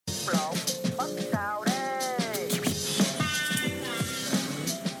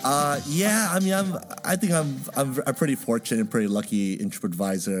Yeah. I mean, I think I'm pretty fortunate and pretty lucky in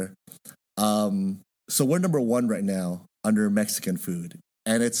TripAdvisor. So we're number one right now under Mexican food.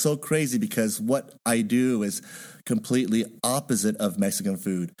 And it's so crazy because what I do is completely opposite of Mexican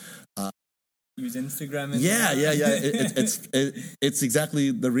food. Use Instagram. Yeah. It's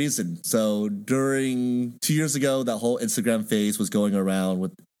exactly the reason. So during 2 years ago, that whole Instagram phase was going around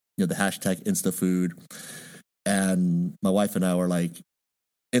with the hashtag InstaFood, and my wife and I were like,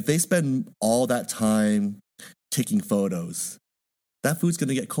 if they spend all that time taking photos, that food's going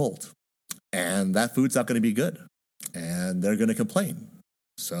to get cold, and that food's not going to be good, and they're going to complain.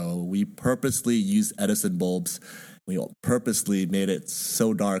 So we purposely used Edison bulbs. We purposely made it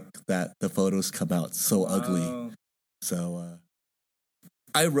so dark that the photos come out so ugly. So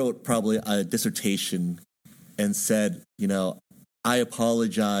I wrote probably a dissertation and said, I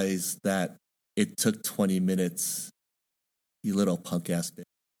apologize that it took 20 minutes, you little punk ass bitch.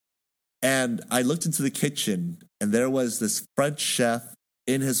 And I looked into the kitchen, and there was this French chef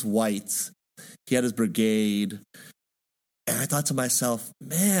in his whites. He had his brigade. And I thought to myself,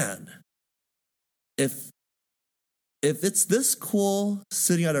 man, if it's this cool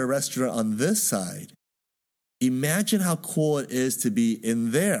sitting at a restaurant on this side, imagine how cool it is to be in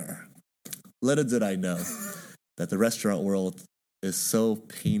there. Little did I know that the restaurant world is so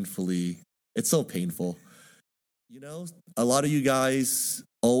painful. A lot of you guys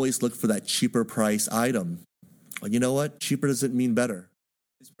always look for that cheaper price item. And you know what? Cheaper doesn't mean better.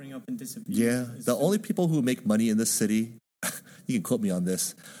 Spring up and disappear. Yeah. The only people who make money in this city, you can quote me on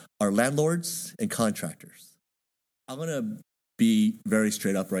this, are landlords and contractors. I'm going to be very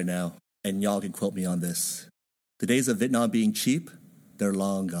straight up right now, and y'all can quote me on this. The days of Vietnam being cheap, they're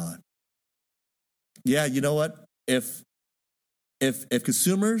long gone. Yeah, you know what? If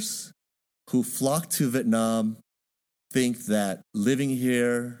consumers who flock to Vietnam think that living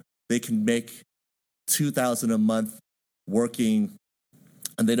here, they can make $2,000 a month working,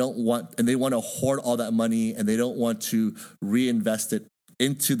 and they want to hoard all that money, and they don't want to reinvest it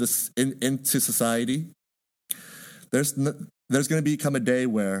into society, there's going to become a day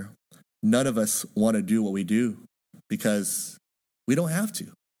where none of us want to do what we do because we don't have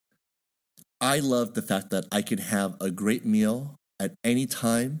to. I love the fact that I can have a great meal at any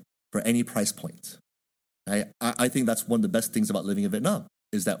time for any price point. I think that's one of the best things about living in Vietnam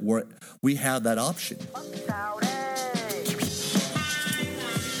is that we have that option.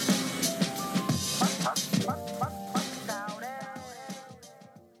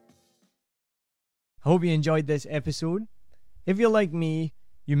 I hope you enjoyed this episode. If you're like me,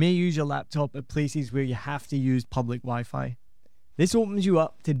 you may use your laptop at places where you have to use public Wi-Fi. This opens you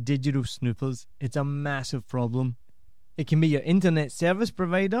up to digital snoopers. It's a massive problem. It can be your internet service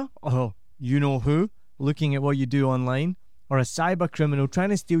provider, or you know who, looking at what you do online, or a cyber criminal trying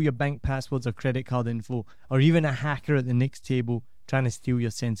to steal your bank passwords or credit card info, or even a hacker at the next table trying to steal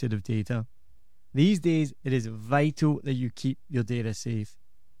your sensitive data. These days, it is vital that you keep your data safe.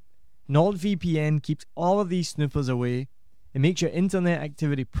 NordVPN keeps all of these snoopers away. It makes your internet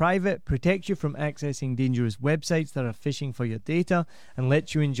activity private, protects you from accessing dangerous websites that are phishing for your data, and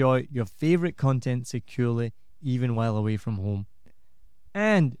lets you enjoy your favorite content securely, even while away from home.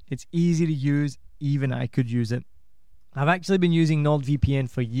 And it's easy to use, even I could use it. I've actually been using NordVPN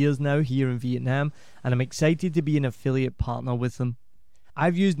for years now here in Vietnam, and I'm excited to be an affiliate partner with them.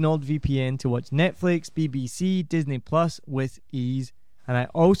 I've used NordVPN to watch Netflix, BBC, Disney Plus with ease, and I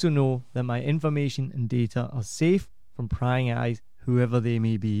also know that my information and data are safe from prying eyes, whoever they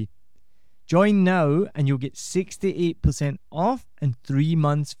may be. Join now and you'll get 68% off and 3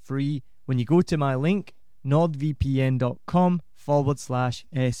 months free when you go to my link,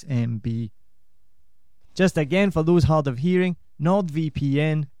 nordvpn.com/SMB. Just again, for those hard of hearing,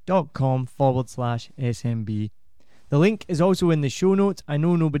 nordvpn.com/SMB. The link is also in the show notes. I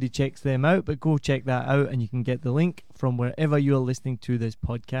know nobody checks them out, but go check that out and you can get the link from wherever you are listening to this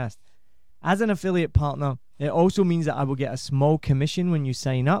podcast. As an affiliate partner, it also means that I will get a small commission when you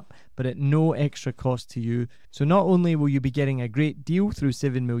sign up, but at no extra cost to you. So not only will you be getting a great deal through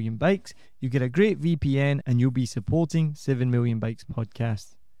 7 Million Bikes, you get a great VPN and you'll be supporting 7 Million Bikes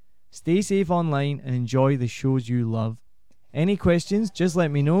podcast. Stay safe online and enjoy the shows you love. Any questions, just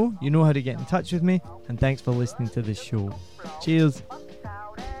let me know. You know how to get in touch with me. And thanks for listening to this show. Cheers.